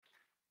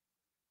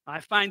I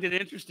find it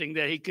interesting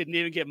that he couldn't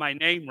even get my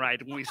name right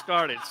when we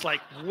started. It's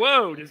like,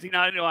 whoa, does he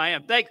not know I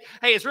am? Thanks.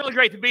 Hey, it's really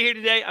great to be here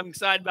today. I'm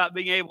excited about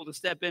being able to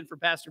step in for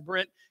Pastor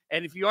Brent.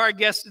 And if you are a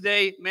guest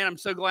today, man, I'm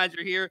so glad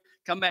you're here.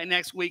 Come back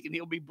next week and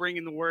he'll be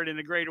bringing the word in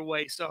a greater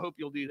way. So I hope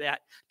you'll do that.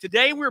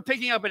 Today, we're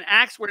picking up in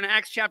Acts. We're in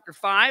Acts chapter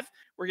 5.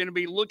 We're going to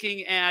be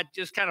looking at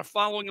just kind of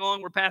following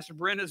on where Pastor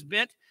Brent has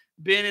been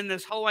in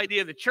this whole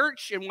idea of the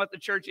church and what the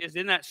church is.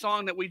 In that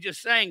song that we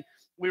just sang,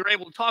 we were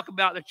able to talk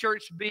about the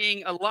church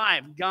being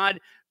alive, God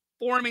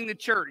forming the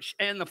church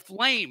and the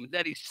flame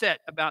that he set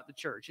about the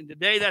church. And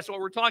today, that's what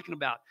we're talking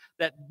about,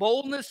 that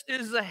boldness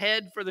is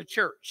ahead for the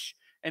church.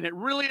 And it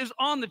really is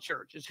on the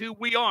church. It's who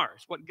we are.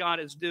 It's what God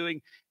is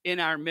doing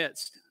in our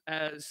midst.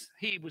 As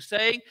he was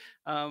saying,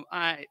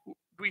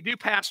 we do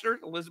pastor,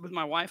 Elizabeth,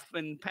 my wife,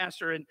 and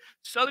pastor in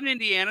southern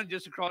Indiana,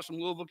 just across from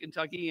Louisville,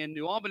 Kentucky, and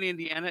New Albany,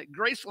 Indiana, at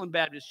Graceland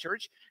Baptist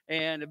Church.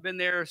 And I've been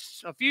there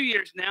a few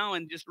years now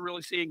and just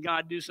really seeing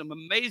God do some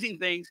amazing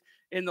things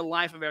in the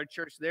life of our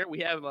church there.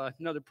 We have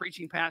another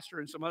preaching pastor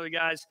and some other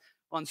guys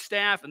on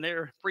staff, and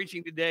they're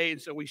preaching today.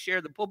 And so we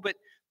share the pulpit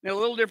in a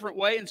little different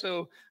way. And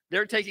so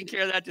they're taking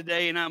care of that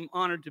today, and I'm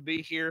honored to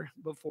be here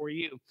before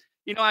you.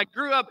 You know, I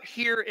grew up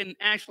here in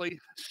actually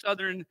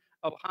southern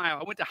Ohio.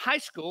 I went to high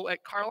school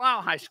at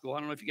Carlisle High School. I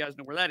don't know if you guys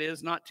know where that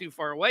is, not too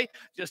far away,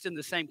 just in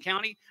the same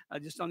county,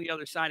 just on the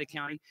other side of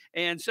county.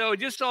 And so I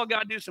just saw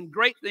God do some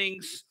great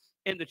things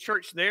in the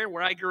church there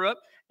where I grew up,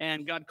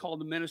 and God called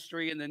the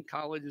ministry and then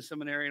college and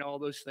seminary and all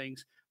those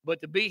things.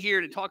 But to be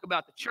here to talk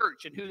about the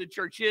church and who the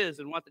church is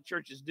and what the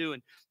church is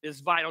doing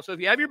is vital. So if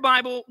you have your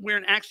Bible, we're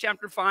in Acts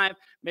chapter 5.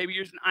 Maybe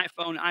you're using an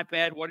iPhone,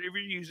 iPad, whatever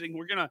you're using.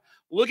 We're going to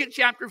look at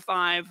chapter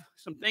 5,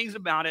 some things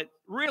about it.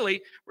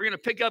 Really, we're going to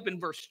pick up in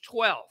verse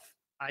 12.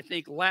 I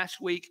think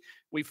last week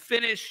we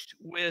finished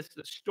with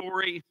the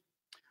story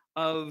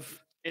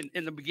of,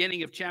 in the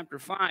beginning of chapter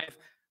 5,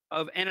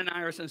 of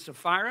Ananias and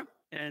Sapphira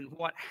and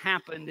what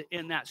happened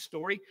in that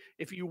story.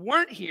 If you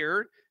weren't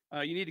here,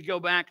 you need to go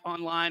back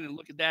online and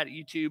look at that at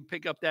YouTube,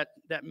 pick up that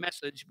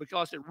message,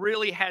 because it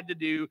really had to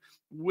do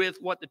with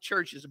what the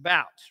church is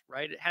about,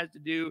 right? It has to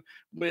do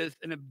with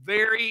a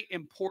very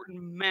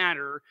important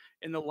matter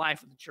in the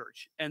life of the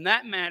church. And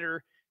that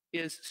matter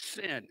is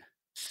sin.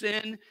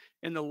 Sin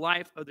in the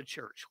life of the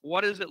church.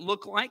 What does it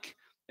look like,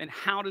 and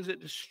how does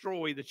it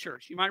destroy the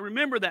church? You might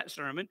remember that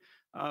sermon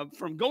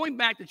from going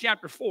back to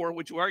chapter 4,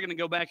 which we are going to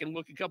go back and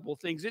look at a couple of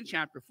things in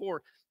chapter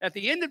 4. At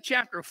the end of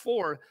chapter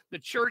 4, the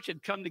church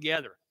had come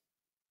together.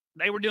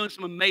 They were doing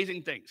some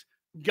amazing things.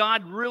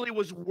 God really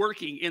was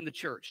working in the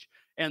church,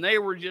 and they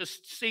were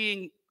just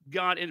seeing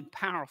God in a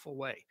powerful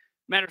way.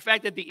 Matter of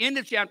fact, at the end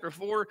of chapter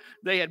 4,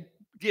 they had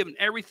given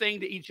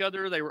everything to each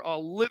other. They were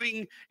all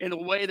living in a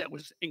way that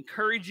was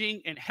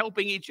encouraging and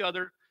helping each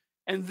other.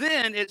 And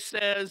then it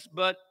says,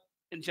 but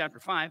in chapter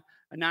 5,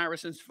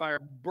 Ananias and Sapphira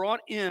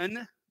brought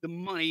in the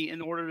money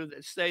in order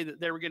to say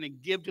that they were going to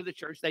give to the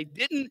church. They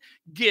didn't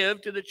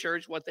give to the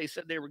church what they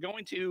said they were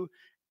going to,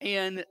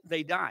 and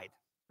they died.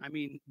 I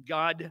mean,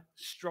 God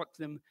struck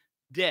them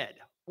dead.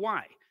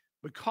 Why?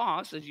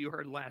 Because, as you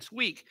heard last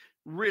week,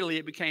 really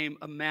it became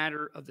a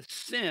matter of the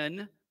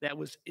sin that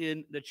was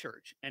in the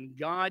church. And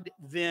God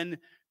then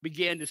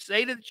began to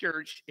say to the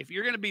church, if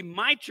you're going to be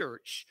my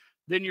church,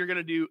 then you're going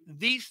to do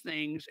these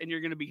things and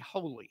you're going to be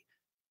holy.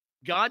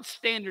 God's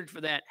standard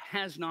for that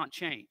has not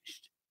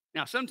changed.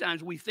 Now,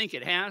 sometimes we think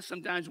it has.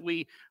 Sometimes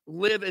we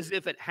live as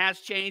if it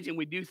has changed and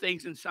we do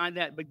things inside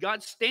that. But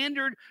God's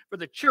standard for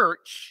the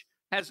church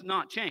has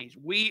not changed.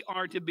 We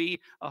are to be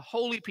a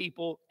holy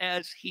people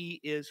as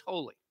he is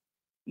holy.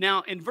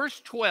 Now, in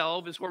verse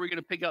 12 is where we're going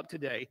to pick up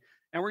today.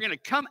 And we're going to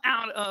come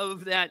out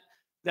of that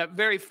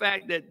very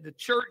fact that the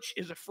church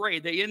is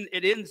afraid.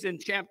 It ends in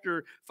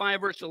chapter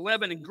 5, verse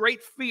 11, and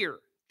great fear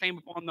came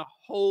upon the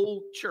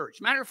whole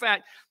church. Matter of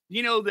fact,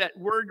 you know that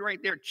word right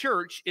there,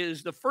 church,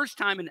 is the first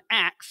time in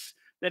Acts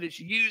that it's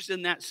used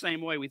in that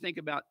same way. We think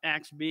about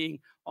Acts being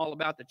all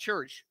about the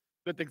church.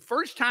 But the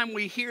first time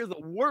we hear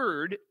the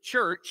word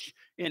church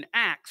in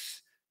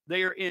Acts,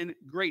 they are in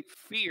great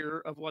fear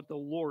of what the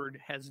Lord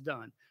has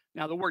done.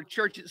 Now, the word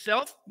church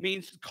itself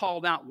means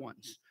called out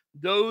ones,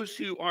 those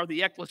who are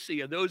the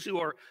ecclesia, those who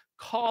are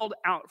called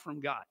out from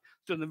God.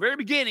 So in the very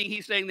beginning,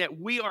 he's saying that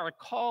we are a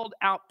called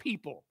out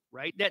people,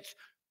 right? That's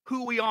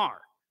who we are.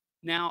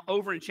 Now,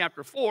 over in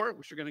chapter 4,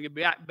 which we're going to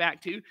get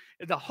back to,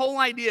 the whole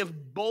idea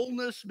of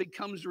boldness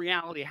becomes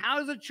reality. How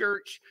is a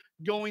church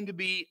going to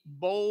be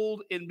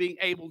bold in being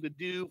able to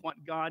do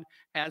what God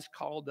has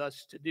called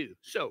us to do?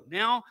 So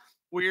now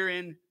we're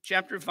in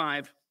chapter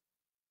 5,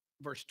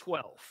 verse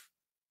 12.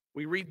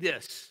 We read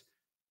this.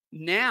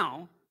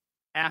 Now,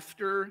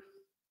 after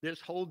this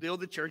whole deal,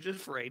 the church is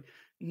afraid.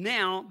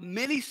 Now,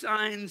 many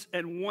signs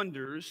and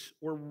wonders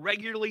were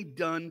regularly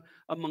done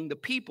among the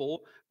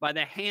people by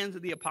the hands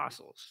of the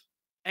apostles.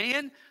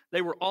 And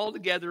they were all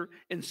together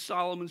in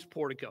Solomon's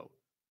portico.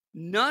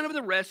 None of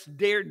the rest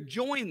dared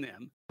join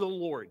them, the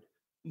Lord,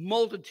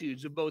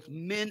 multitudes of both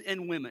men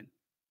and women,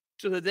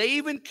 so that they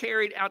even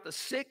carried out the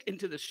sick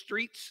into the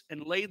streets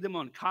and laid them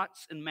on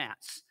cots and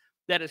mats.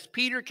 that as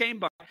Peter came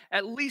by,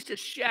 at least a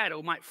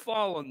shadow might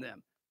fall on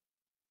them.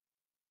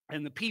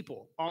 And the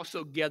people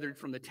also gathered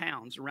from the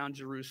towns around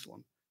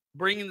Jerusalem,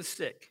 bringing the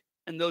sick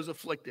and those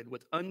afflicted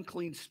with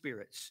unclean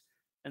spirits,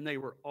 and they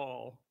were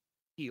all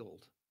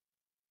healed.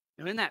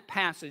 Now, in that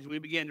passage, we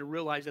began to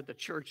realize that the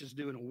church is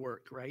doing a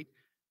work, right?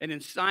 And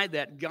inside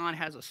that, God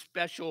has a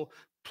special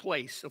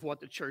place of what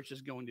the church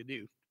is going to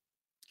do.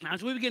 Now,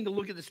 as we begin to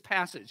look at this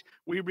passage,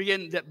 we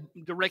begin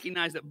to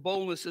recognize that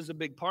boldness is a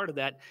big part of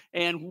that.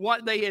 And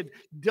what they have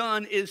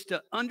done is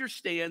to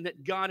understand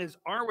that God has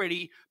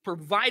already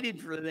provided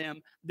for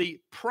them the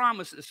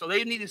promises. So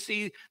they need to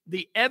see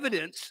the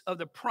evidence of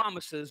the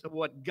promises of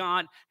what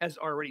God has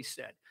already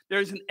said.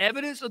 There's an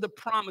evidence of the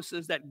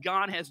promises that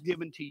God has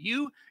given to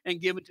you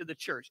and given to the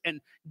church. And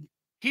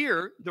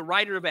here, the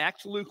writer of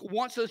Acts, Luke,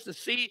 wants us to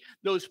see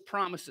those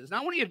promises.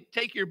 Now, I want you to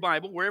take your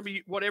Bible,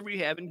 whatever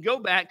you have, and go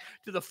back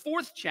to the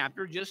 4th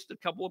chapter, just a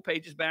couple of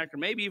pages back, or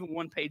maybe even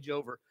one page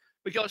over.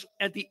 Because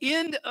at the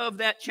end of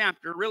that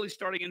chapter, really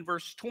starting in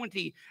verse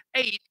 28,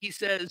 he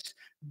says,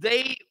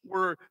 they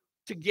were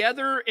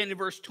together in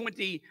verse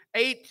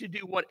 28 to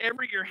do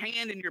whatever your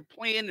hand and your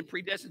plan and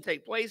predestined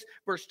take place.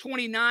 Verse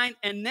 29,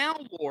 and now,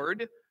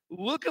 Lord,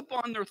 look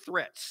upon their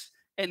threats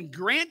and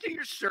grant to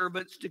your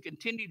servants to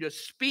continue to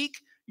speak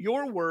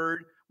your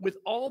word with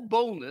all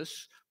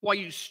boldness while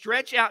you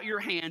stretch out your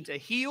hand to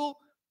heal,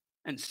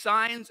 and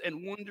signs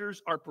and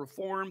wonders are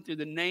performed through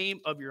the name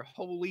of your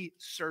holy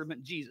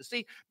servant Jesus.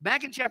 See,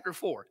 back in chapter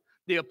 4,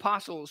 the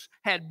apostles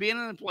had been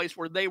in a place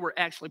where they were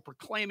actually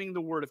proclaiming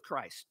the word of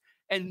Christ.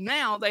 And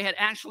now they had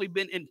actually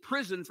been in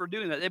prison for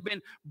doing that. They've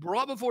been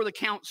brought before the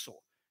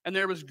council. And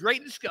there was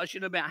great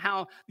discussion about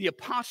how the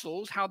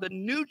apostles, how the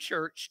new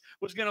church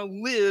was going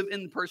to live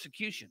in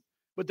persecution.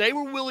 But they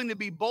were willing to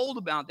be bold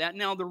about that.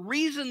 Now, the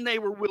reason they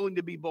were willing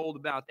to be bold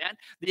about that,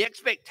 the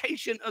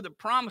expectation of the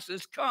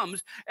promises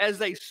comes as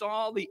they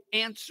saw the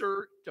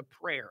answer to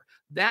prayer.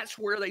 That's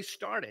where they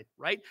started,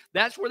 right?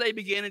 That's where they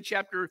began in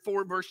chapter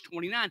 4, verse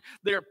 29.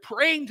 They're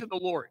praying to the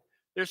Lord.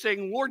 They're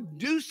saying, Lord,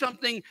 do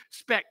something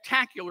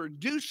spectacular.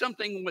 Do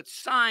something with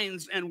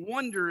signs and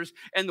wonders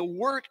and the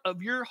work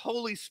of your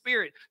Holy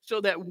Spirit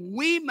so that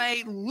we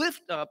may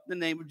lift up the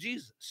name of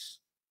Jesus.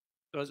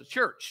 So as a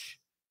church,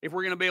 if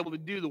we're going to be able to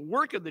do the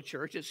work of the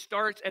church, it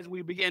starts as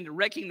we begin to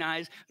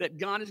recognize that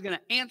God is going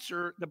to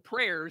answer the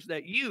prayers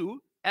that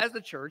you, as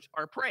the church,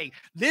 are praying.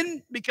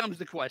 Then becomes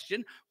the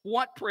question,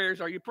 what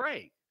prayers are you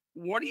praying?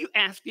 What are you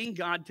asking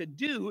God to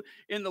do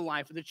in the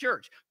life of the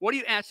church? What are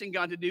you asking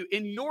God to do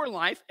in your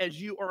life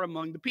as you are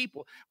among the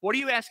people? What are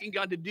you asking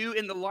God to do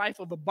in the life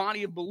of a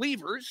body of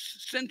believers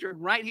centered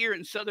right here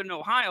in Southern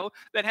Ohio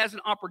that has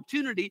an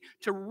opportunity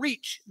to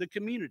reach the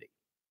community?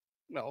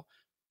 Well,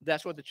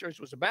 that's what the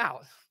church was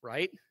about,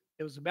 right?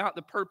 It was about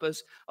the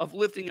purpose of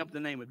lifting up the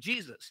name of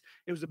Jesus.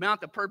 It was about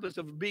the purpose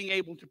of being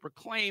able to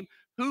proclaim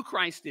who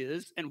Christ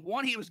is and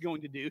what he was going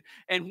to do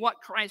and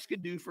what Christ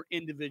could do for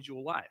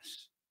individual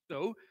lives.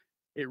 So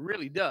it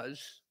really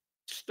does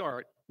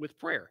start with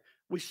prayer.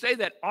 We say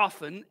that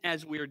often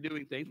as we are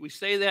doing things. We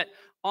say that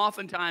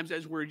oftentimes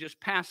as we're just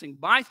passing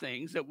by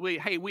things that we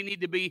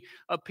need to be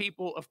a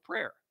people of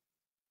prayer.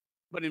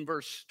 But in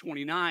verse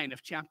 29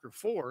 of chapter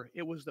 4,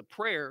 it was the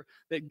prayer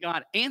that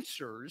God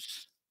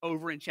answers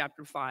over in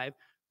chapter 5,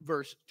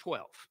 verse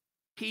 12.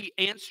 He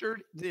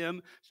answered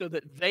them so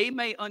that they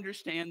may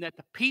understand, that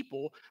the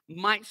people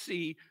might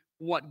see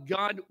what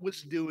God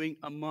was doing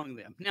among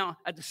them. Now,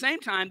 at the same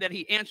time that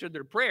he answered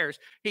their prayers,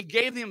 he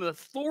gave them the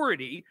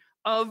authority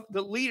of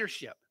the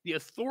leadership. The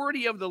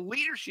authority of the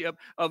leadership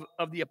of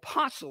the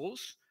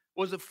apostles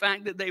was the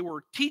fact that they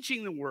were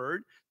teaching the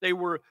word. They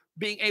were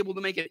being able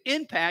to make an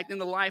impact in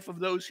the life of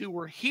those who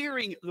were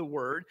hearing the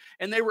word,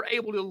 and they were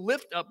able to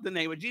lift up the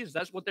name of Jesus.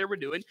 That's what they were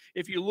doing.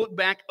 If you look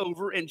back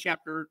over in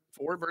chapter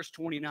 4, verse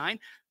 29,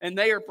 and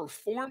they are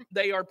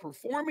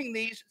performing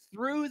these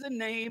through the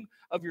name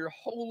of your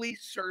holy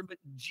servant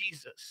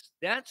Jesus.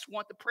 That's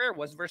what the prayer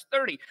was. Verse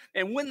 30,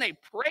 and when they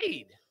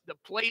prayed, the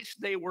place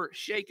they were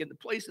shaken, the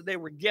place that they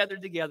were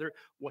gathered together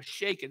was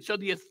shaken. So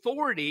the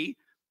authority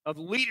of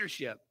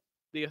leadership,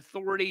 the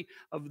authority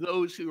of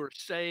those who are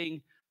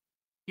saying,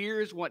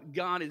 here's what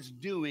God is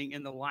doing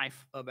in the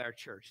life of our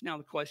church. Now,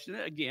 the question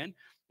again,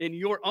 in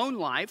your own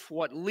life,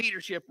 what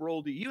leadership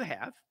role do you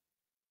have?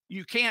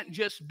 You can't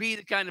just be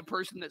the kind of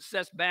person that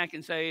sits back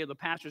and say, the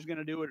pastor's going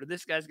to do it, or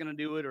this guy's going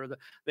to do it, or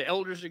the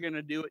elders are going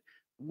to do it.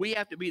 We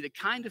have to be the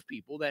kind of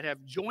people that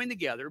have joined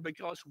together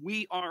because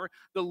we are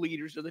the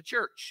leaders of the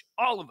church.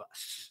 All of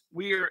us.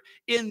 We are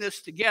in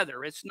this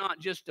together. It's not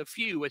just a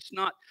few. It's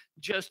not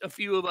just a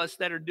few of us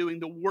that are doing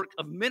the work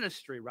of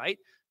ministry, right?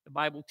 The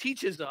Bible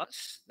teaches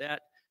us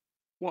that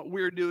what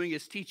we're doing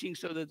is teaching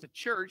so that the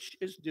church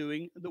is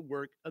doing the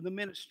work of the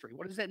ministry.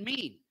 What does that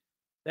mean?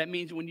 That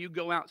means when you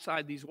go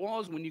outside these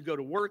walls, when you go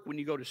to work, when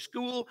you go to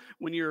school,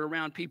 when you're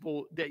around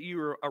people that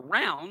you're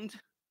around,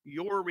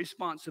 your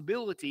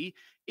responsibility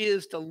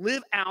is to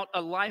live out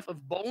a life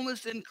of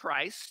boldness in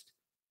Christ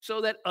so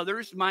that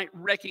others might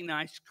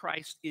recognize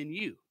Christ in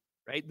you,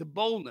 right? The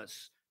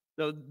boldness,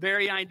 The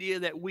very idea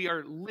that we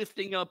are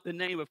lifting up the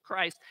name of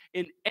Christ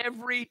in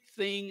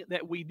everything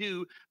that we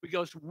do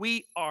because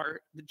we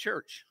are the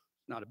church.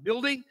 It's not a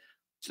building,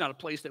 it's not a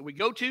place that we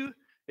go to.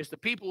 It's the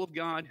people of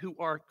God who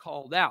are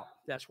called out.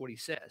 That's what he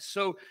says.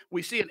 So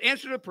we see an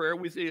answer to prayer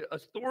with the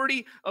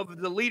authority of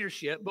the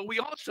leadership, but we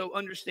also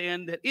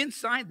understand that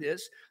inside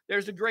this,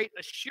 there's a great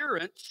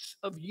assurance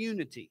of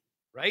unity,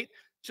 right?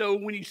 So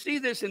when you see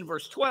this in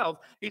verse 12,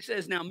 he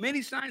says, now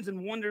many signs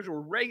and wonders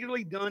were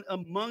regularly done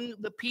among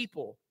the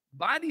people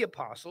by the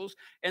apostles,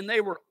 and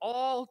they were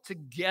all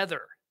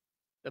together.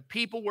 The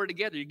people were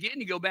together.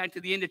 Again, you go back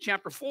to the end of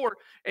chapter 4,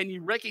 and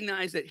you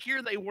recognize that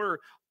here they were,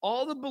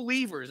 all the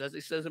believers, as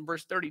it says in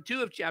verse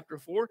 32 of chapter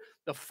 4,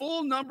 the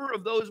full number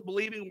of those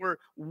believing were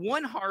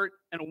one heart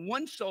and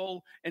one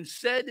soul, and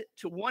said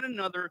to one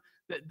another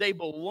that they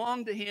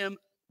belonged to him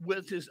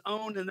with his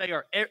own, and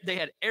they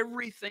had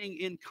everything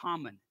in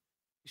common.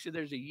 You see,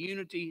 there's a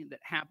unity that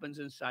happens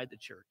inside the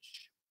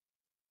church.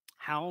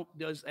 How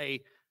does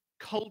a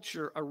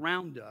culture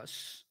around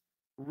us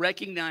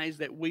recognize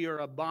that we are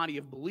a body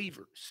of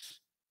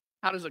believers?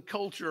 How does a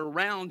culture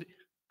around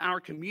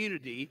our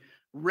community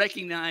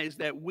recognize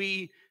that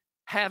we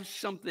have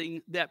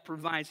something that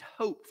provides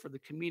hope for the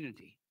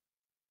community?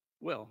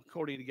 Well,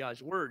 according to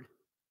God's word,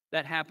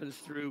 that happens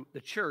through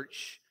the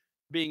church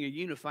being a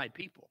unified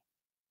people,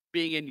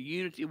 being in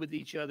unity with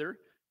each other,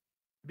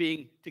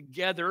 being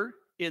together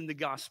in the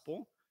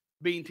gospel,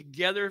 being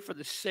together for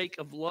the sake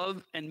of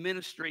love and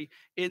ministry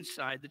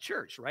inside the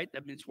church, right?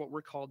 That means what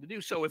we're called to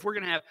do. So if we're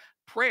going to have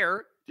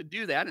prayer to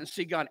do that and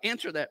see God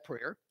answer that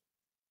prayer,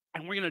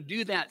 and we're going to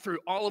do that through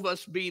all of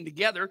us being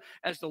together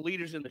as the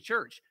leaders in the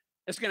church,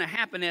 it's going to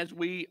happen as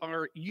we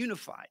are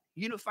unified.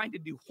 Unified to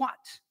do what,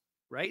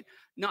 right?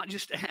 Not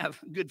just to have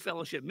good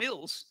fellowship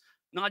meals,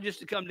 not just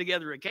to come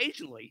together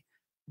occasionally,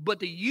 but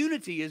the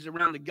unity is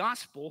around the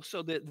gospel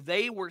so that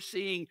they were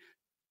seeing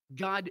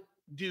God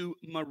do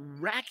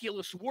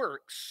miraculous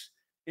works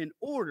in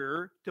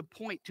order to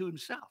point to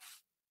himself,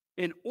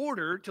 in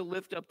order to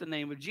lift up the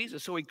name of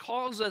Jesus. So he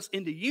calls us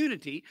into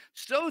unity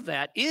so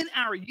that in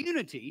our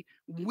unity,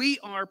 we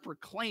are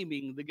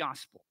proclaiming the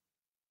gospel.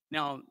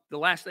 Now, the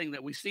last thing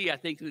that we see, I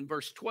think, in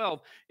verse 12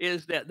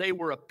 is that they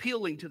were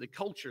appealing to the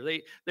culture.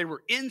 They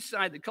were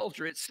inside the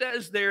culture. It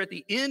says there at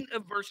the end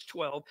of verse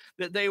 12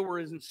 that they were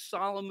in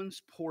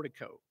Solomon's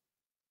portico.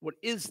 What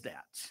is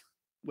that?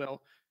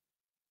 Well,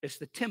 it's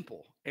the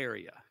temple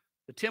area.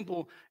 The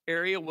temple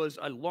area was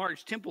a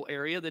large temple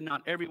area that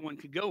not everyone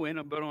could go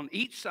in, but on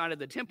each side of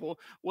the temple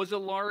was a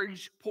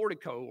large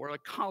portico or a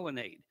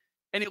colonnade.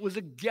 And it was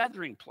a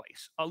gathering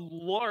place, a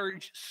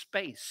large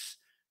space.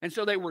 And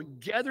so they were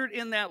gathered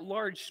in that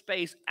large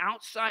space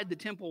outside the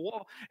temple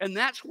wall. And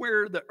that's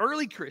where the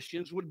early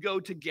Christians would go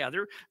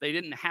together. They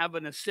didn't have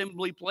an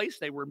assembly place.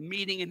 They were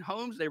meeting in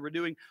homes. They were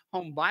doing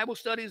home Bible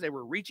studies. They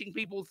were reaching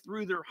people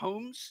through their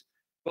homes.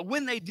 But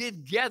when they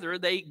did gather,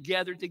 they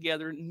gathered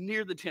together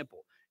near the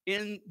temple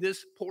in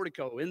this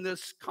portico, in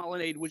this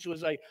colonnade, which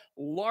was a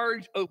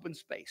large open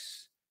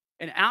space.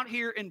 And out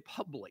here in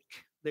public,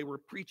 they were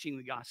preaching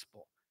the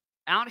gospel.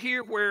 Out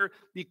here where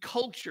the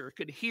culture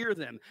could hear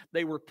them,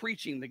 they were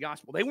preaching the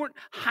gospel. They weren't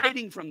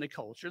hiding from the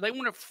culture. They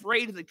weren't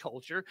afraid of the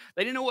culture.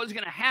 They didn't know what was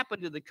going to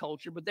happen to the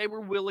culture, but they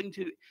were willing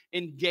to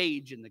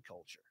engage in the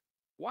culture.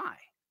 Why?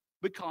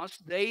 Because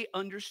they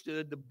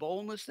understood the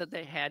boldness that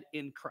they had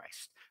in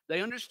Christ.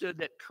 They understood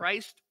that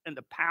Christ and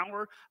the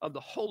power of the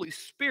Holy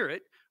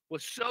Spirit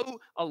was so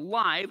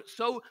alive,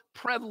 so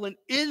prevalent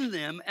in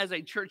them as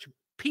a church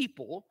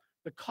people,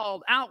 the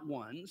called out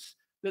ones,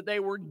 that they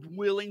were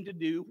willing to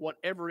do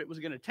whatever it was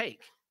going to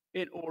take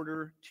in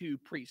order to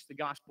preach the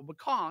gospel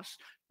because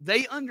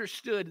they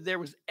understood there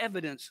was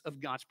evidence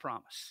of God's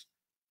promise.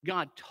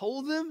 God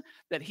told them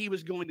that he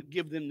was going to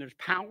give them their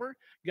power.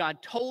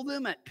 God told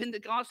them at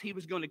Pentecost he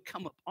was going to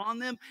come upon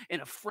them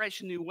in a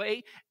fresh new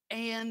way.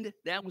 And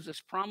that was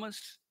his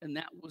promise, and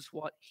that was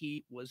what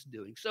he was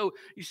doing. So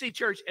you see,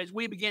 church, as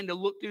we begin to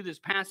look through this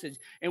passage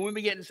and we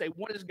begin to say,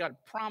 what is God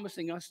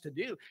promising us to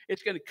do?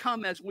 It's going to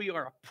come as we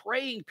are a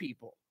praying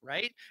people,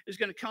 right? It's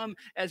going to come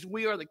as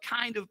we are the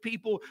kind of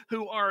people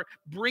who are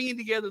bringing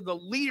together the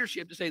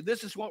leadership to say,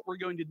 this is what we're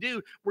going to do.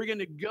 We're going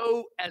to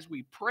go as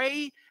we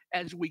pray,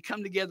 as we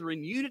come together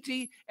in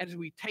unity, as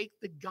we take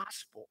the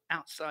gospel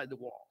outside the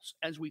walls,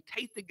 as we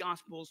take the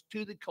gospels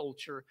to the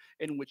culture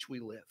in which we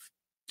live.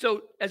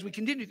 So as we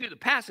continue through the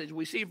passage,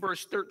 we see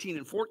verse 13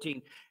 and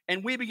 14,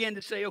 and we begin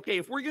to say, okay,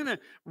 if we're going to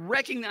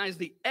recognize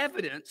the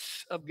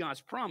evidence of God's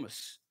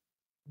promise,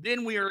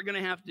 then we are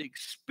going to have to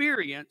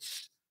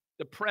experience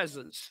the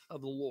presence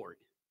of the Lord.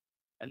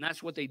 And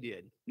that's what they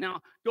did.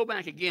 Now, go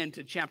back again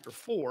to chapter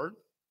 4.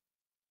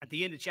 At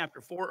the end of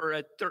chapter 4, or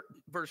at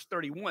verse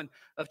 31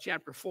 of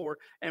chapter 4,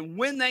 and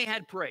when they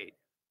had prayed,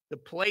 the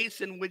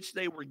place in which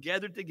they were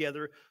gathered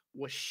together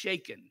was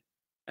shaken,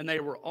 and they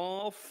were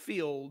all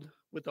filled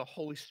with the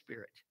Holy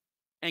Spirit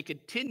and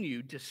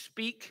continued to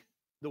speak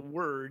the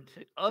word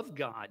of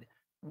God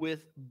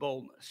with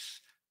boldness.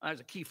 There's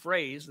a key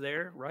phrase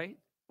there, right?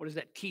 What is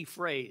that key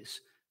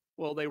phrase?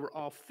 Well, they were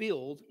all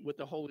filled with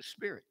the Holy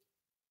Spirit.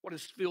 what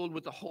is filled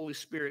with the Holy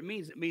Spirit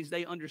means. It means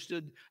they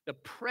understood the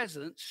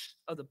presence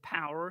of the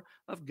power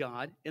of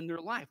God in their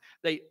life.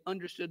 They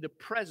understood the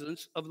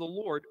presence of the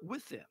Lord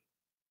with them.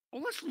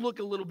 Well, let's look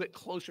a little bit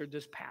closer at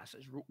this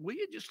passage. Will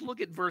you just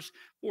look at verse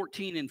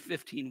 14 and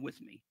 15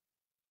 with me?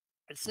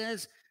 It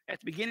says at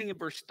the beginning of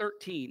verse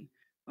 13,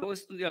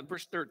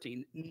 verse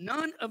 13,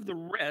 none of the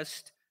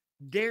rest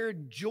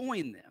dared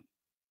join them,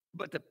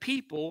 but the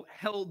people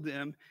held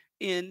them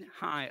in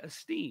high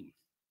esteem.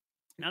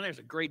 Now, there's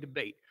a great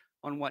debate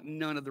on what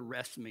none of the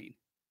rest mean.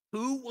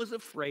 Who was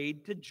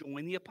afraid to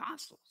join the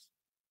apostles?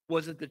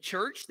 Was it the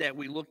church that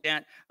we looked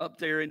at up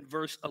there in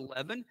verse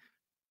 11?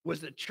 Was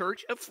the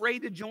church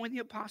afraid to join the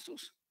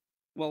apostles?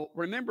 Well,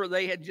 remember,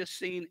 they had just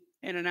seen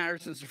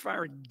Ananias and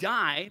Sapphira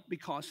die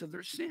because of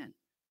their sin.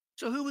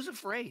 So who was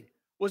afraid?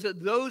 Was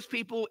it those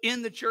people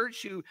in the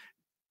church who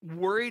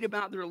worried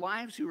about their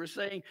lives, who were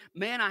saying,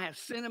 man, I have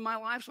sin in my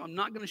life, so I'm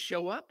not going to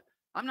show up?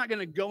 I'm not going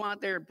to go out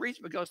there and preach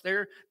because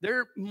there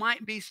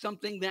might be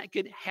something that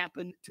could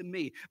happen to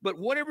me. But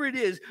whatever it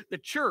is, the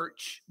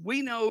church,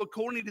 we know,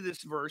 according to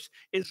this verse,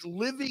 is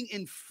living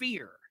in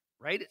fear,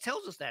 right? It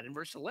tells us that in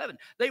verse 11.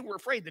 They were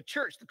afraid. The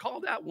church, the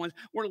called out ones,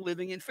 were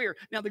living in fear.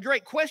 Now, the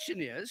great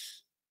question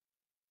is,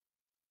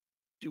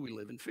 do we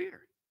live in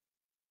fear?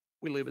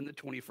 We live in the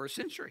 21st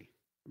century,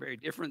 very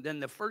different than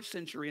the first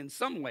century in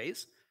some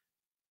ways.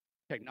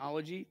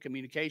 Technology,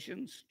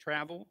 communications,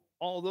 travel,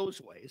 all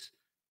those ways.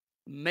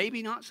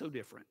 Maybe not so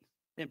different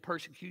than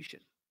persecution.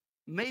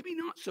 Maybe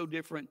not so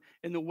different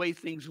in the way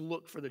things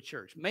look for the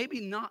church. Maybe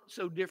not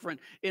so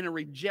different in a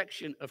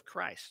rejection of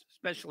Christ,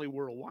 especially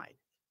worldwide.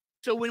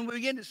 So when we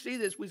begin to see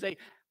this, we say,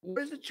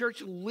 what is the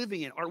church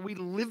living in? Are we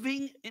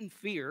living in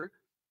fear,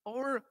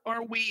 or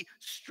are we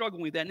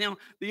struggling with that? Now,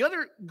 the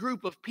other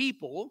group of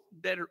people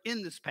that are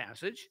in this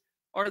passage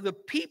are the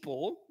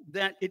people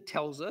that it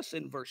tells us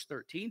in verse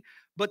 13,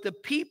 but the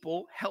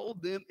people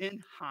held them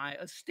in high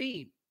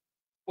esteem.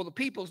 Well, the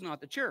people's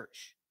not the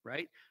church,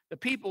 right? The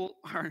people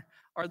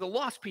are the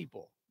lost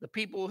people, the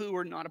people who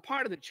are not a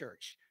part of the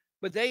church.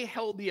 But they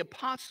held the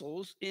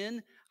apostles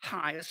in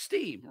high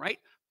esteem, right?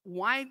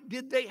 Why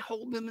did they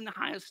hold them in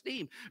high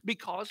esteem?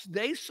 Because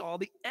they saw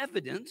the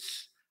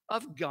evidence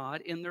of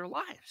God in their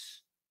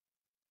lives.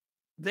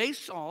 They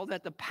saw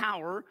that the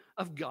power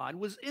of God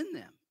was in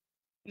them.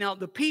 Now,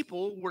 the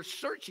people were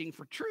searching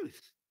for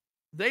truth.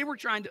 They were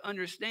trying to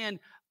understand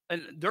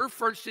their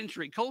first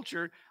century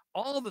culture,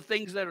 all the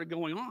things that are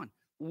going on,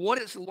 what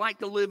it's like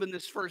to live in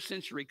this first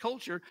century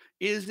culture.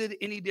 Is it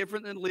any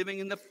different than living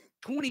in the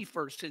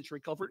 21st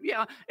century culture?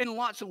 Yeah, in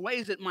lots of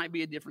ways, it might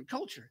be a different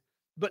culture,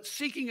 but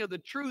seeking of the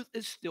truth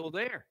is still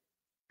there.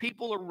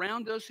 People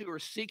around us who are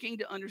seeking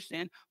to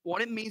understand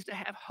what it means to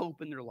have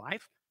hope in their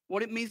life,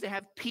 what it means to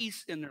have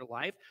peace in their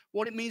life,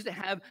 what it means to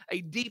have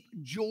a deep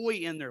joy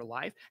in their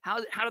life. How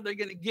are they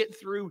going to get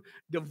through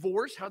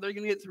divorce? How are they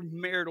going to get through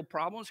marital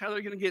problems? How are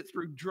they going to get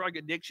through drug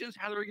addictions?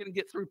 How are they going to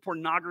get through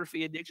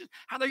pornography addictions?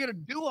 How are they going to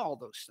do all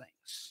those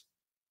things?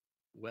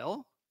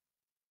 Well,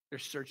 they're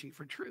searching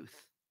for truth.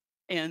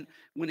 And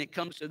when it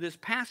comes to this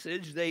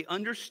passage, they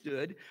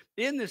understood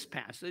in this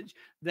passage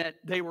that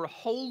they were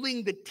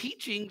holding the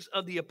teachings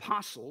of the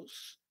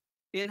apostles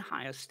in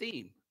high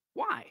esteem.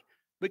 Why?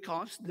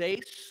 Because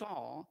they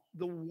saw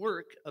the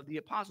work of the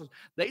apostles.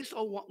 They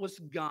saw what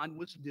God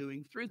was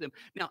doing through them.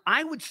 Now,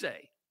 I would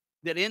say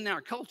that in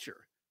our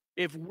culture,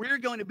 if we're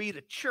going to be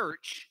the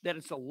church that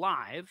is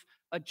alive,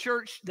 a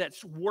church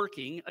that's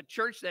working, a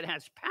church that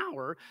has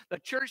power, a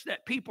church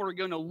that people are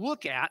going to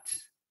look at,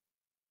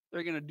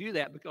 they're going to do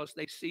that because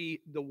they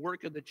see the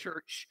work of the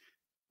church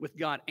with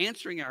God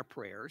answering our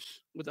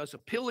prayers, with us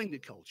appealing to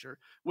culture,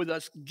 with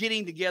us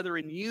getting together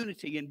in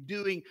unity and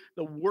doing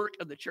the work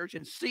of the church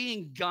and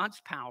seeing God's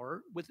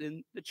power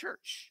within the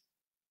church.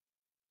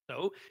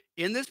 So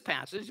in this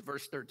passage,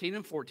 verse 13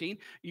 and 14,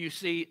 you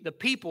see the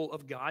people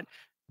of God.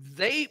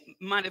 They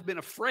might have been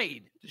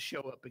afraid to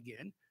show up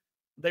again.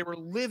 They were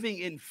living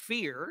in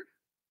fear.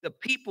 The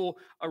people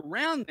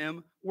around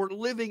them were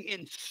living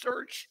in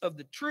search of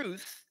the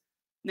truth.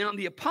 Now,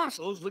 the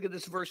apostles, look at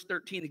this verse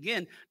 13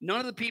 again. None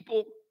of the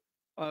people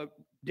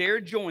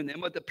dared join them,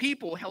 but the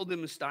people held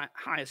them in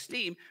high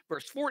esteem.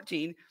 Verse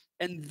 14,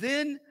 and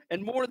then,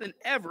 and more than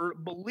ever,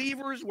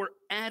 believers were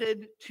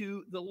added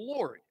to the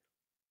Lord.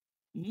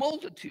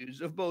 Multitudes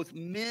of both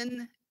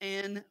men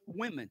and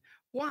women.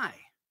 Why?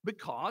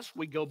 Because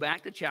we go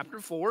back to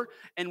chapter 4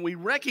 and we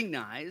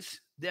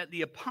recognize that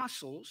the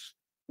apostles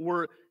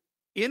were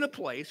in a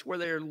place where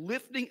they're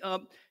lifting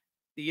up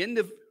the end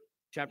of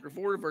chapter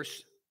 4,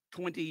 verse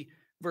 20,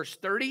 verse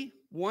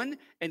 31,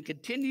 and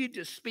continued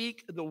to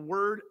speak the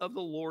word of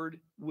the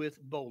Lord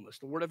with boldness,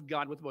 the word of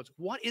God with boldness.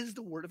 What is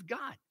the word of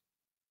God?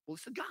 Well,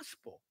 it's the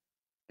gospel.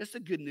 It's the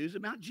good news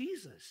about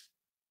Jesus.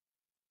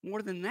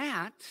 More than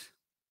that,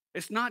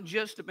 it's not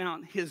just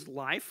about his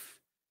life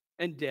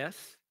and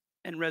death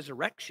and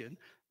resurrection.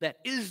 That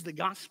is the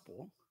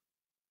gospel,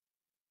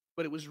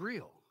 but it was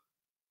real.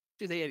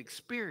 See, they had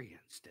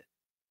experienced it.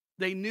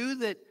 They knew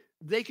that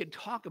they could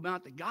talk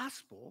about the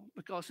gospel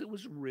because it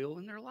was real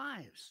in their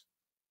lives.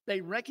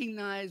 They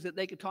recognized that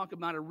they could talk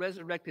about a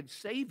resurrected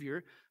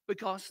Savior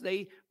because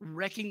they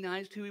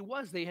recognized who he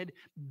was. They had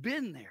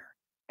been there.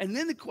 And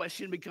then the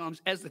question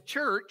becomes, as the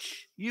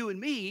church, you and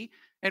me,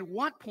 at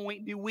what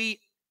point do we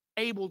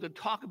able to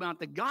talk about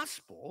the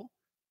gospel,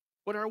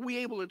 but are we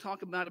able to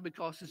talk about it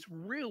because it's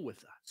real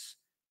with us?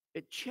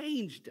 It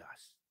changed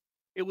us.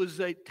 It was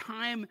a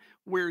time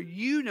where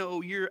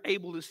you're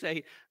able to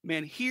say,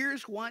 man,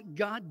 here's what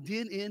God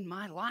did in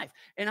my life,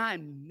 and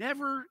I'm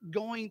never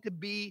going to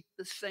be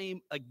the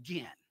same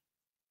again.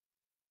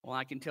 Well,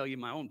 I can tell you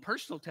my own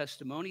personal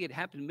testimony. It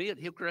happened to me at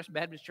Hillcrest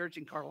Baptist Church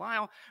in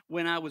Carlisle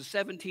when I was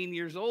 17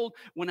 years old,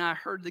 when I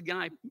heard the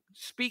guy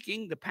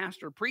speaking, the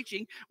pastor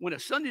preaching, when a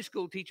Sunday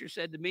school teacher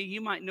said to me,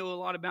 you might know a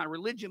lot about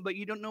religion, but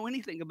you don't know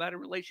anything about a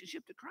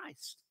relationship to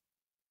Christ.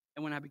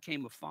 And when I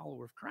became a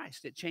follower of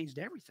Christ, it changed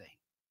everything.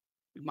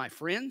 My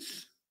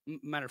friends,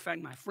 matter of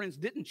fact, my friends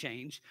didn't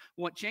change.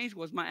 What changed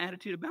was my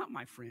attitude about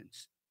my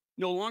friends.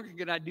 No longer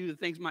could I do the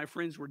things my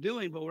friends were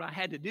doing, but what I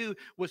had to do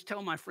was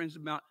tell my friends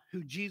about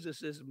who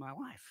Jesus is in my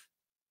life.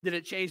 Did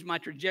it change my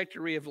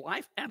trajectory of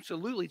life?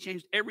 Absolutely.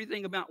 Changed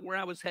everything about where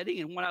I was heading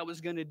and what I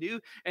was going to do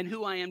and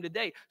who I am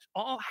today.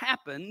 All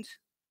happened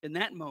in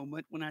that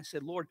moment when I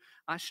said, Lord,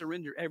 I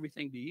surrender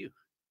everything to you.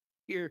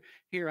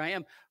 Here I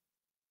am.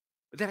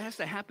 But that has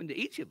to happen to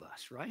each of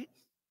us, right?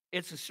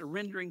 It's a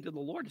surrendering to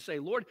the Lord to say,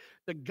 Lord,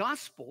 the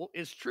gospel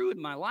is true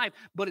in my life,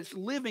 but it's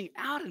living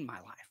out in my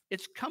life.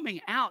 It's coming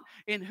out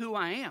in who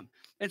I am.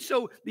 And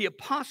so the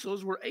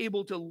apostles were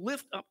able to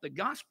lift up the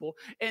gospel.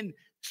 And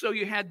so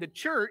you had the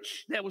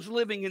church that was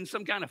living in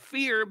some kind of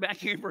fear back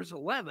here in verse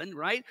 11,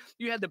 right?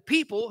 You had the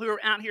people who are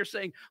out here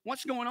saying,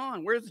 what's going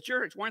on? Where's the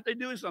church? Why aren't they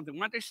doing something?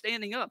 Why aren't they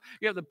standing up?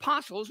 You have the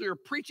apostles who are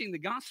preaching the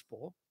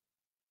gospel.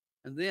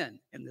 And then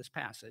in this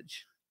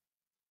passage,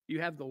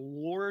 you have the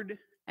Lord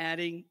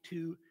adding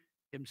to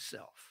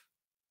himself,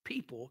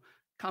 people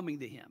coming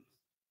to him,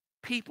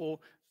 people's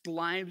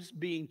lives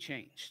being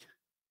changed.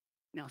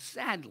 Now,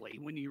 sadly,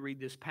 when you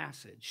read this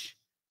passage,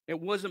 it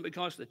wasn't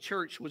because the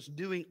church was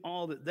doing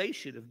all that they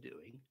should have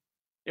doing.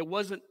 It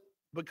wasn't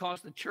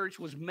because the church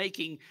was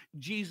making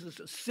Jesus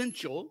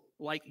essential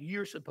like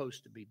you're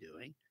supposed to be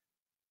doing,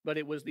 but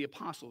it was the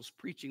apostles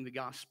preaching the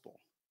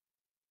gospel.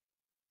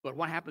 But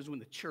what happens when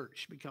the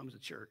church becomes a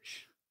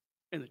church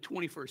in the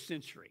 21st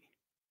century?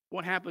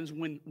 What happens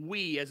when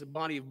we as a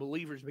body of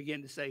believers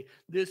begin to say,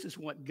 this is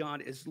what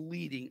God is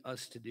leading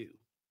us to do?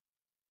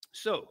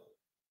 So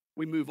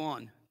we move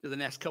on to the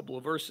next couple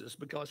of verses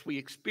because we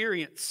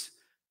experience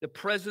the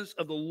presence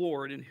of the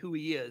Lord and who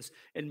he is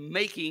and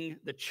making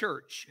the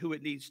church who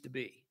it needs to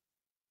be.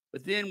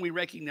 But then we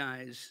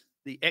recognize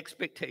the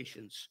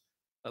expectations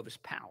of his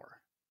power.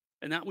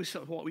 And that was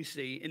what we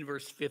see in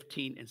verse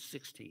 15 and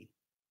 16.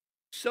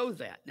 So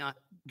that, now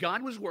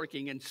God was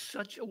working in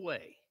such a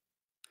way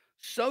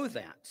so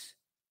that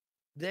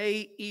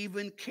they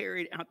even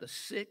carried out the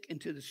sick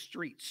into the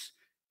streets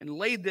and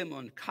laid them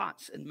on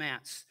cots and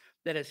mats,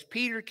 that as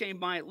Peter came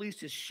by, at least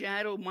his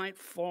shadow might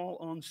fall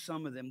on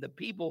some of them. The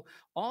people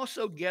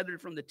also gathered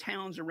from the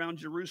towns around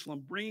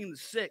Jerusalem, bringing the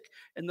sick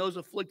and those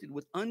afflicted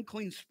with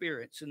unclean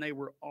spirits, and they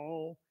were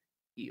all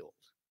healed.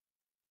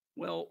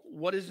 Well,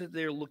 what is it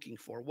they're looking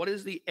for? What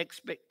is the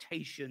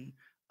expectation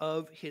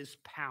of his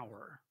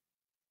power?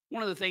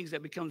 One of the things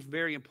that becomes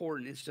very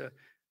important is to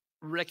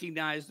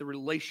recognize the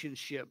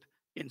relationship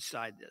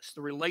inside this,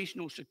 the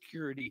relational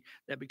security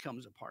that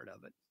becomes a part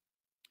of it.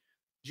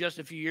 Just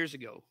a few years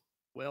ago,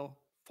 well,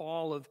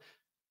 fall of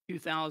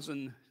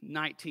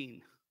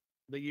 2019,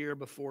 the year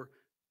before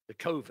the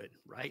COVID,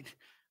 right?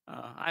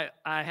 I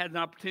had an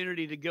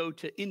opportunity to go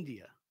to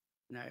India,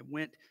 and I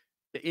went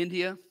to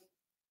India,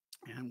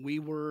 and we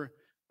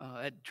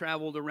had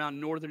traveled around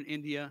northern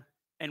India,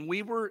 and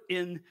we were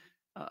in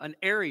an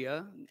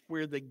area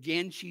where the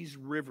Ganges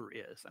River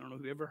is. I don't know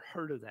if you've ever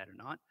heard of that or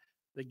not.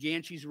 The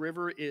Ganges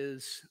River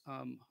is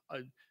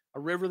a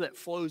river that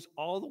flows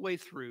all the way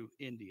through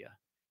India.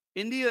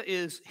 India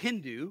is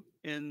Hindu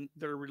in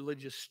their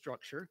religious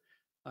structure.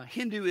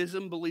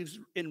 Hinduism believes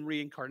in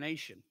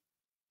reincarnation.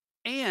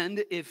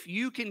 And if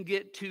you can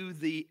get to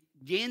the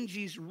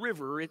Ganges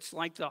River, it's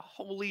like the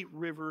holy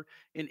river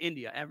in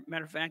India. As a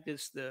matter of fact,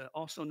 it's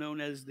also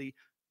known as the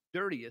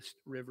dirtiest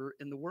river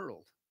in the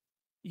world.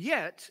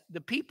 Yet,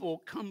 the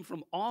people come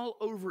from all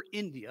over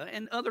India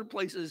and other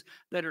places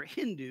that are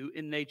Hindu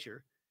in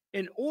nature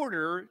in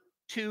order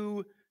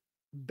to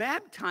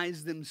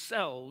baptize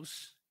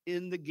themselves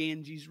in the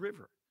Ganges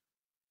River.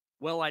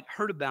 Well, I'd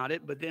heard about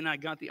it, but then I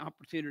got the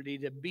opportunity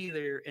to be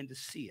there and to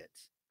see it,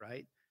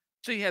 right?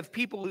 So you have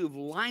people who've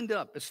lined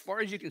up as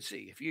far as you can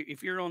see.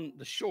 If you're on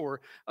the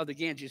shore of the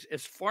Ganges,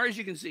 as far as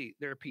you can see,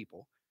 there are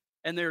people.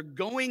 And they're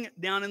going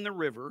down in the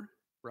river,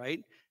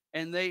 right?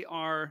 And they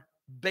are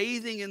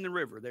bathing in the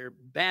river. They're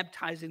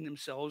baptizing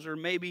themselves or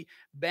maybe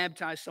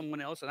baptize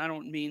someone else. And I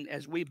don't mean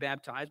as we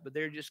baptize, but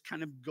they're just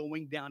kind of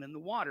going down in the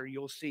water.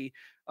 You'll see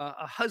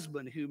a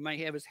husband who may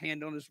have his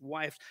hand on his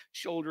wife's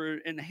shoulder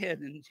and head,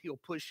 and he'll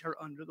push her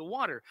under the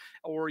water.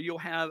 Or you'll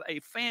have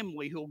a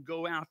family who'll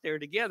go out there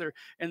together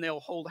and they'll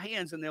hold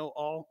hands and they'll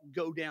all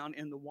go down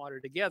in the water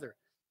together.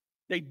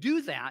 They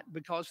do that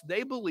because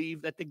they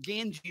believe that the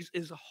Ganges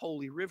is a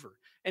holy river.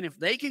 And if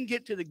they can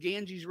get to the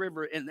Ganges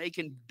River and they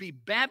can be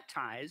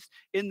baptized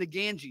in the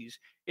Ganges,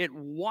 it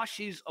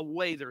washes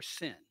away their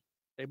sin.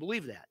 They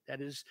believe that.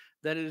 That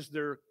is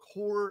their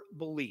core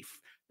belief,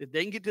 that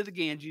they can get to the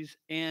Ganges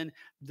and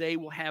they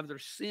will have their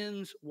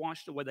sins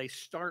washed away. They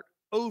start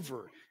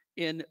over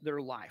in their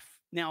life.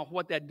 Now,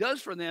 what that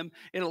does for them,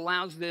 it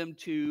allows them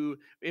to,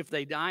 if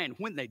they die and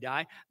when they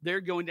die, they're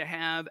going to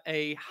have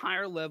a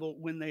higher level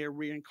when they are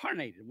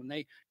reincarnated, when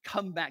they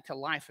come back to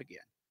life again.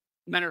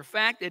 Matter of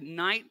fact, at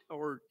night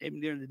or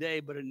even during the day,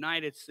 but at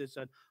night it's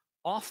an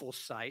awful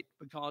sight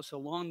because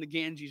along the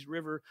Ganges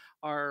River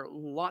are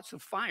lots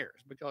of fires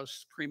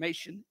because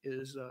cremation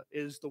is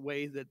the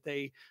way that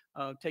they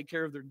take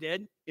care of their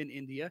dead in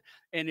India.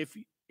 And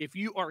if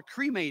you are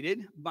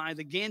cremated by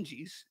the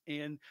Ganges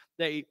and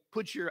they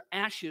put your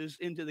ashes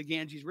into the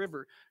Ganges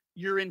River,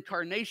 your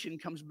incarnation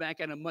comes back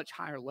at a much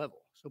higher level.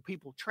 So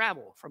people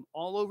travel from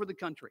all over the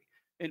country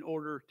in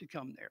order to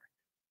come there.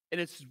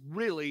 And it's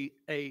really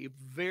a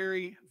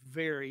very,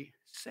 very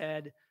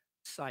sad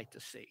sight to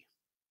see.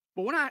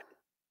 But what I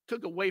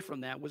took away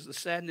from that was the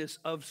sadness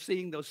of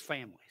seeing those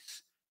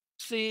families,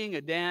 seeing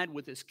a dad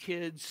with his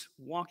kids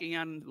walking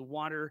out into the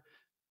water,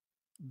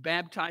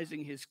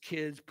 baptizing his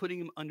kids, putting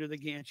them under the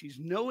Ganges,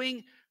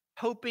 knowing,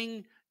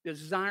 hoping,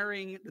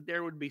 desiring that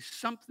there would be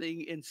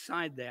something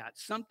inside that,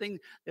 something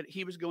that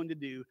he was going to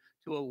do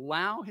to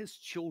allow his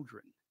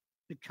children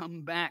to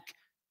come back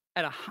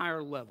at a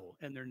higher level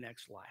in their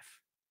next life.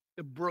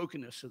 The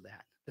brokenness of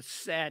that, the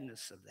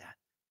sadness of that.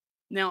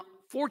 Now,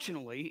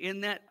 fortunately,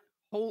 in that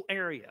whole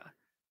area,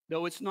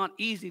 though it's not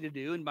easy to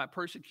do, and by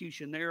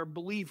persecution, there are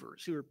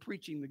believers who are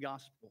preaching the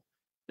gospel.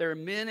 There are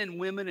men and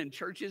women in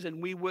churches,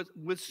 and we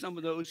with some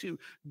of those who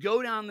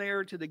go down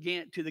there to the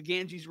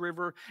Ganges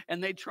River,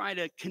 and they try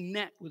to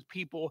connect with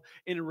people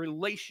in a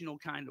relational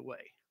kind of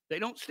way. They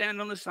don't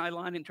stand on the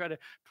sideline and try to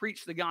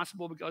preach the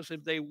gospel, because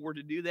if they were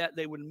to do that,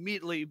 they would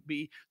immediately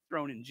be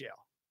thrown in jail.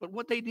 But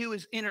what they do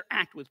is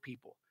interact with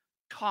people,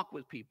 talk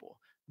with people,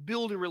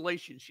 build a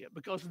relationship,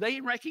 because they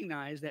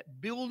recognize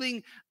that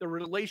building the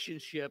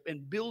relationship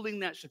and building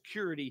that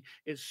security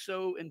is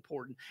so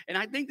important. And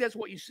I think that's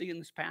what you see in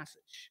this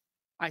passage.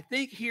 I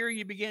think here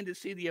you begin to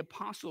see the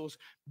apostles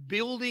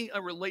building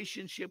a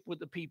relationship with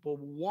the people,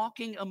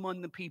 walking among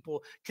the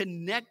people,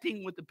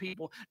 connecting with the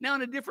people. Now,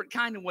 in a different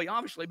kind of way,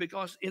 obviously,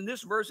 because in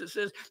this verse it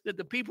says that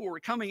the people were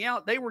coming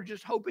out. They were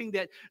just hoping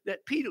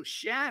that Peter's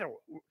shadow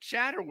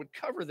would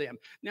cover them.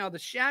 Now, the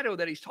shadow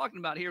that he's talking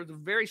about here is a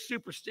very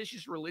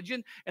superstitious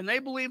religion, and they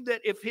believed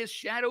that if his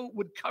shadow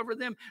would cover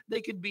them,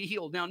 they could be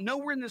healed. Now,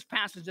 nowhere in this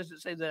passage does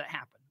it say that it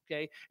happened.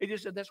 Okay, it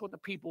just said that's what the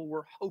people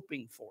were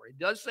hoping for. It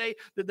does say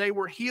that they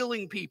were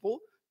healing people.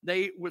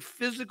 With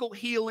physical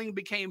healing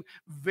became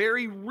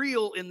very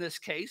real in this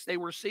case. They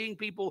were seeing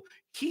people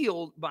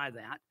healed by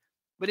that.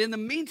 But in the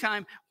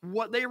meantime,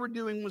 what they were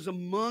doing was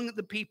among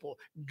the people,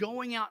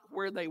 going out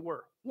where they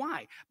were.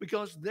 Why?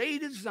 Because they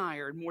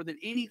desired more than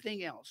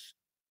anything else,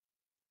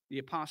 the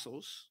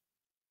apostles,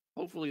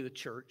 hopefully the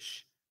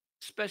church,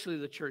 especially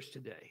the church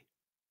today.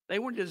 They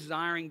weren't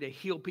desiring to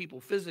heal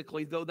people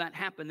physically, though that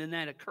happened and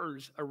that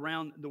occurs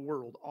around the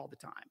world all the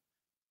time.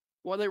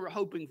 What they were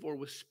hoping for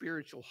was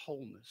spiritual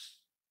wholeness,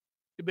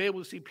 to be able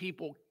to see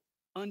people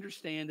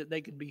understand that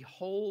they could be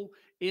whole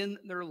in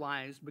their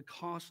lives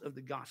because of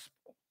the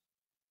gospel.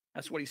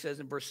 That's what he says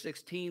in verse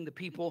 16. The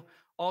people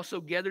also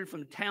gathered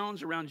from the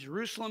towns around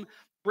Jerusalem,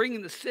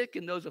 bringing the sick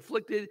and those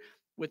afflicted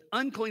with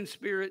unclean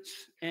spirits,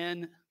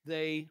 and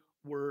they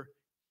were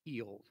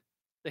healed.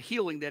 The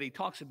healing that he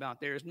talks about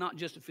there is not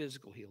just a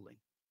physical healing,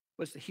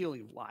 but it's the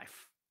healing of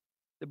life,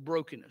 the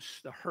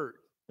brokenness, the hurt,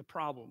 the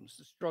problems,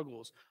 the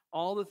struggles,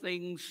 all the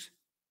things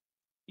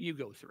you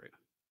go through,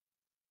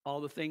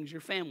 all the things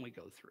your family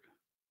go through,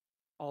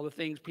 all the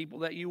things people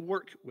that you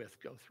work with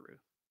go through,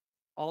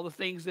 all the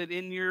things that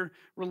in your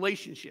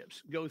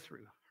relationships go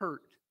through,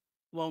 hurt,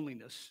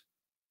 loneliness,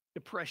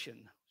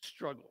 depression,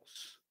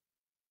 struggles.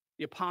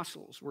 The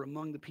apostles were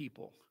among the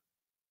people.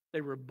 They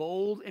were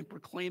bold in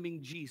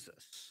proclaiming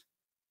Jesus.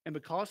 And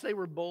because they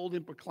were bold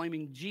in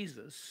proclaiming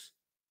Jesus,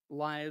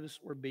 lives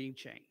were being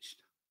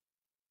changed.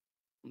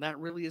 And that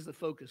really is the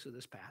focus of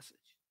this passage.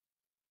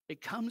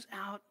 It comes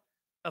out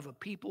of a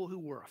people who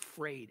were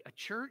afraid, a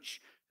church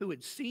who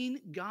had seen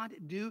God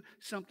do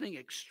something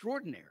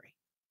extraordinary.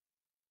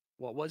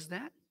 What was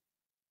that?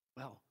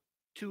 Well,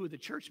 two of the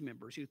church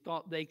members who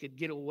thought they could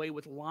get away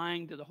with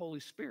lying to the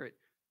Holy Spirit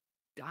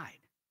died.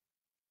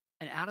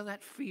 And out of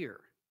that fear,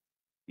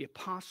 the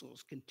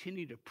apostles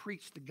continued to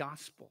preach the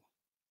gospel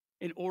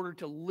in order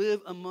to live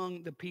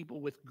among the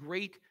people with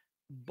great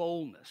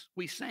boldness.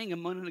 We sang a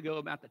moment ago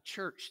about the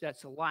church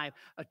that's alive,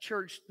 a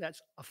church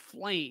that's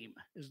aflame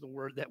is the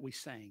word that we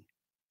sang.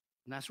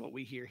 And that's what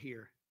we hear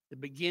here. The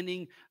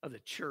beginning of the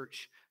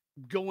church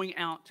going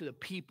out to the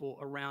people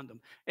around them.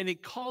 And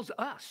it calls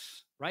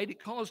us, right?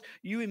 It calls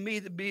you and me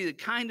to be the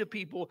kind of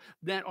people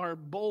that are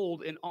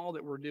bold in all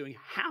that we're doing.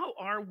 How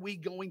are we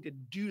going to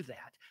do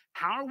that?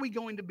 How are we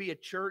going to be a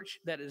church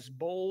that is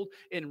bold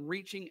in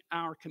reaching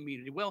our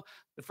community? Well,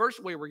 the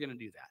first way we're going to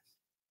do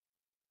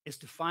that is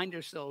to find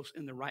ourselves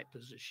in the right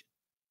position.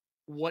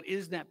 What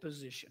is that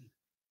position?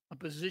 A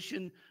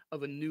position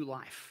of a new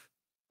life,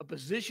 a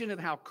position of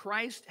how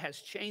Christ has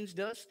changed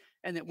us,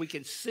 and that we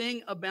can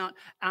sing about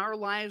our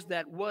lives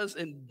that was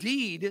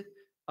indeed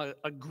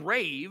a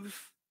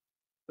grave,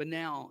 but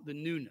now the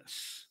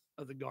newness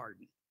of the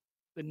garden,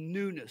 the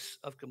newness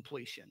of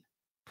completion,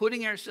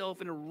 putting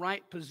ourselves in a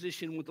right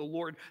position with the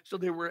Lord so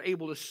that we're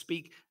able to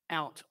speak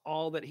out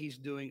all that he's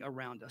doing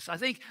around us. I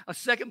think a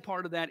second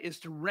part of that is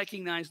to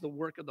recognize the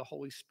work of the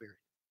Holy Spirit.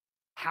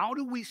 How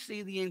do we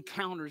see the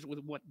encounters with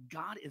what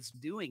God is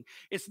doing?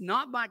 It's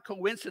not by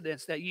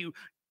coincidence that you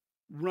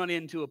run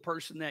into a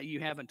person that you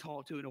haven't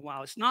talked to in a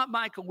while. It's not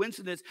by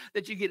coincidence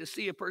that you get to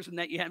see a person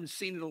that you haven't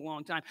seen in a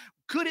long time.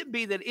 Could it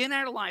be that in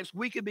our lives,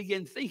 we could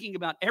begin thinking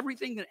about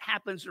everything that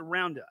happens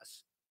around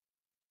us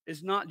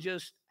is not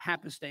just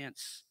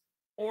happenstance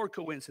or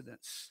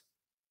coincidence,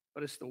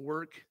 but it's the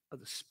work of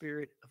the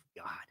Spirit of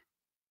God.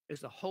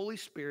 It's the Holy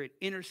Spirit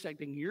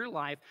intersecting your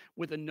life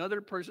with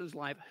another person's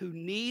life who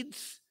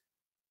needs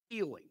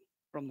healing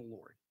from the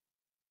Lord.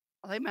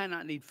 Well, they might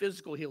not need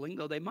physical healing,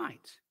 though they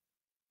might.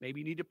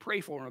 Maybe you need to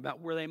pray for them about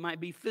where they might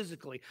be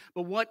physically.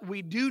 But what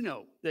we do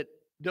know that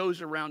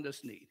those around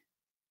us need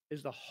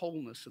is the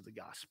wholeness of the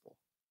gospel,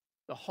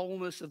 the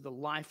wholeness of the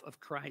life of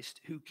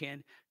Christ who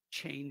can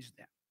change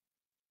them.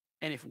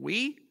 And if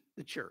we,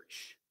 the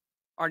church,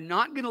 are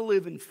not going to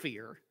live in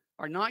fear,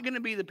 are not going to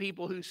be the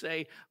people who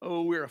say,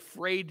 oh, we're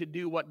afraid to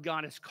do what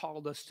God has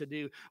called us to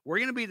do. We're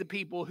going to be the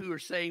people who are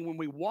saying when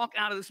we walk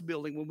out of this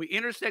building, when we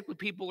intersect with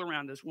people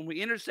around us, when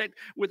we intersect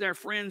with our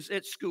friends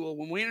at school,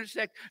 when we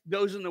intersect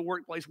those in the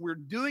workplace, we're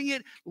doing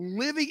it,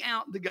 living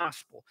out the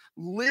gospel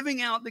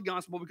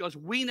because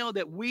we know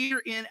that we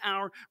are in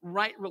our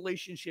right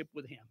relationship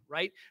with him,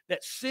 right?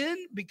 That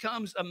sin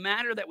becomes a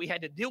matter that we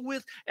had to deal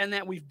with and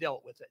that we've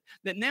dealt with it.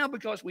 That now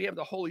because we have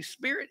the Holy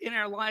Spirit in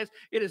our lives,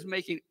 it is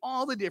making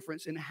all the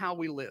difference in how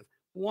we live,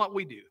 what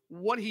we do,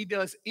 what he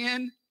does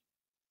in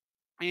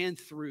and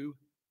through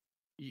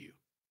you.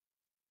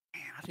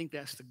 And I think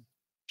that's the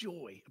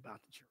joy about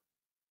the church.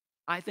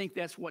 I think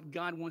that's what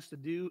God wants to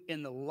do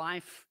in the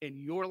life, in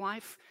your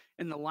life,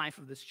 in the life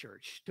of this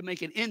church, to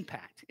make an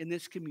impact in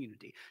this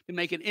community, to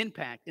make an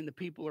impact in the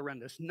people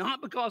around us,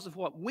 not because of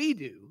what we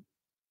do,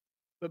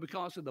 but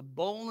because of the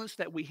boldness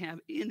that we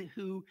have in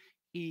who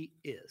he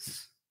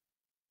is.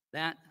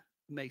 That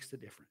makes the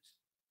difference.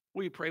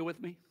 Will you pray with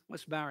me?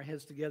 Let's bow our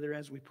heads together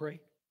as we pray.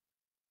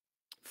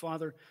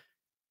 Father,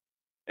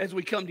 as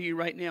we come to you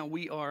right now,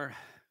 we are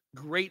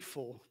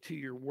grateful to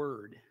your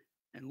word.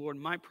 And Lord,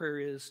 my prayer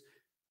is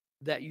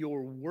that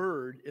your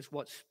word is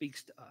what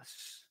speaks to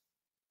us.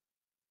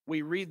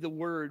 We read the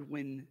word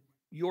when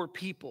your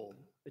people,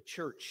 the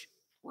church,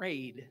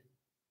 prayed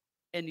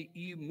and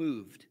you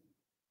moved.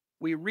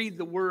 We read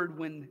the word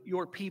when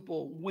your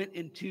people went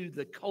into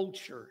the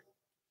culture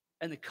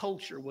and the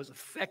culture was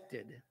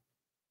affected,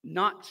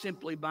 not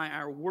simply by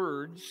our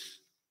words,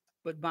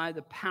 but by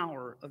the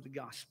power of the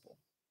gospel.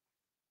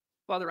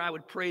 Father, I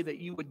would pray that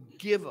you would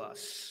give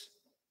us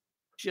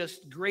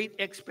just great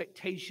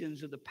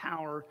expectations of the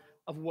power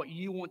of what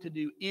you want to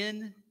do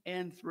in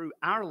and through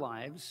our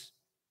lives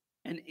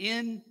and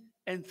in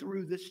and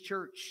through this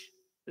church,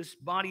 this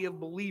body of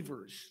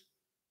believers.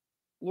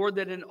 Lord,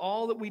 that in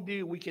all that we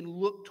do, we can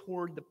look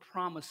toward the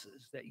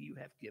promises that you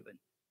have given.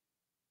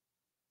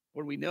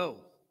 Lord, we know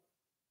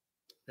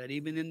that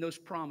even in those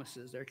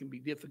promises, there can be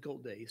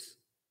difficult days.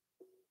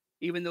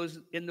 Even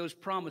in those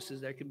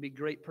promises, there can be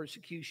great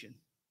persecution.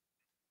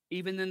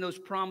 Even in those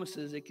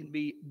promises, it can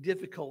be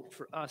difficult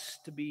for us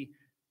to be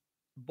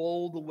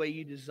bold the way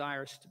you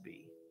desire us to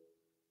be.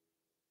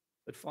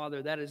 But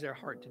Father, that is our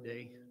heart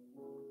today,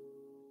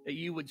 that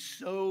you would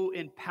so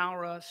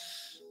empower us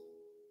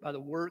by the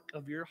work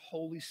of your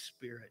Holy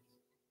Spirit.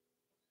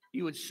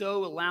 You would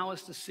so allow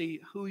us to see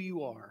who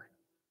you are,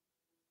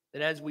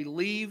 that as we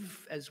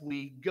leave, as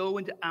we go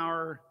into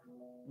our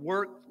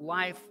work,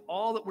 life,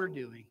 all that we're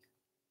doing,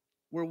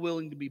 we're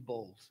willing to be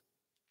bold.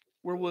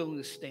 We're willing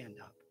to stand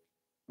up.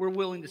 We're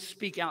willing to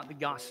speak out the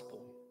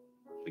gospel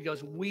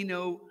because we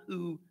know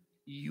who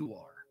you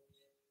are.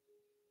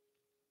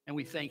 And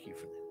we thank you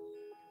for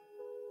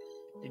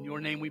that. In your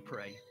name we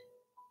pray.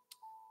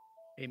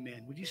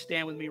 Amen. Would you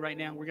stand with me right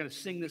now? We're going to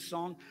sing this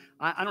song.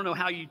 I don't know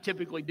how you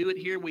typically do it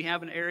here. We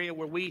have an area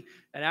where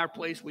at our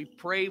place, we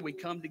pray. We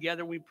come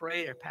together, we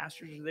pray. Our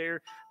pastors are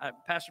there.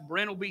 Pastor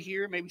Brent will be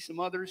here, maybe some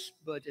others.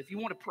 But if you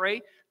want to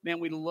pray, man,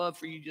 we'd love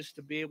for you just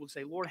to be able to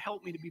say, Lord,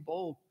 help me to be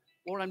bold.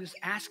 Lord, I'm just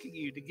asking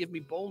you to give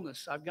me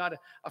boldness. I've got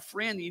a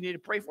friend that you need to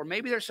pray for.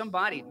 Maybe there's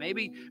somebody.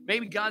 Maybe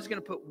God's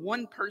going to put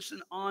one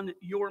person on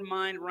your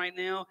mind right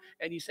now,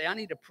 and you say, I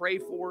need to pray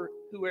for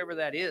whoever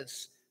that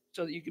is,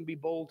 so that you can be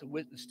bold to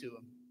witness to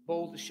them.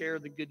 bold to share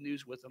the good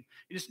news with them.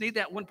 You just need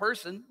that one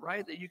person,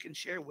 right, that you can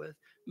share with.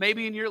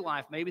 Maybe in your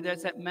life, maybe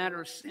that's that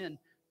matter of sin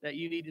that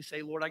you need to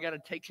say, Lord, I got to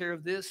take care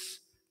of this.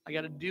 I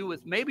got to deal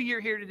with. Maybe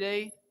you're here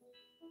today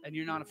and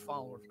you're not a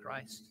follower of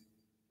Christ.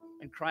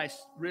 And Christ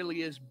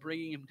really is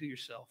bringing him to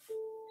yourself.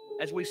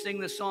 As we sing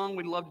this song,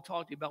 we'd love to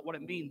talk to you about what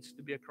it means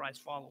to be a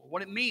Christ follower,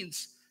 what it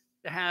means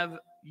to have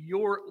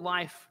your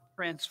life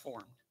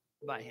transformed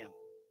by him.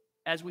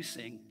 As we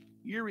sing,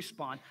 you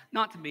respond,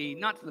 not to me,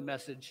 not to the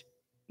message,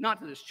 not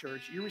to this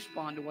church. You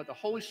respond to what the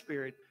Holy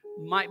Spirit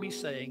might be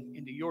saying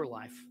into your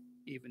life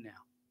even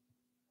now.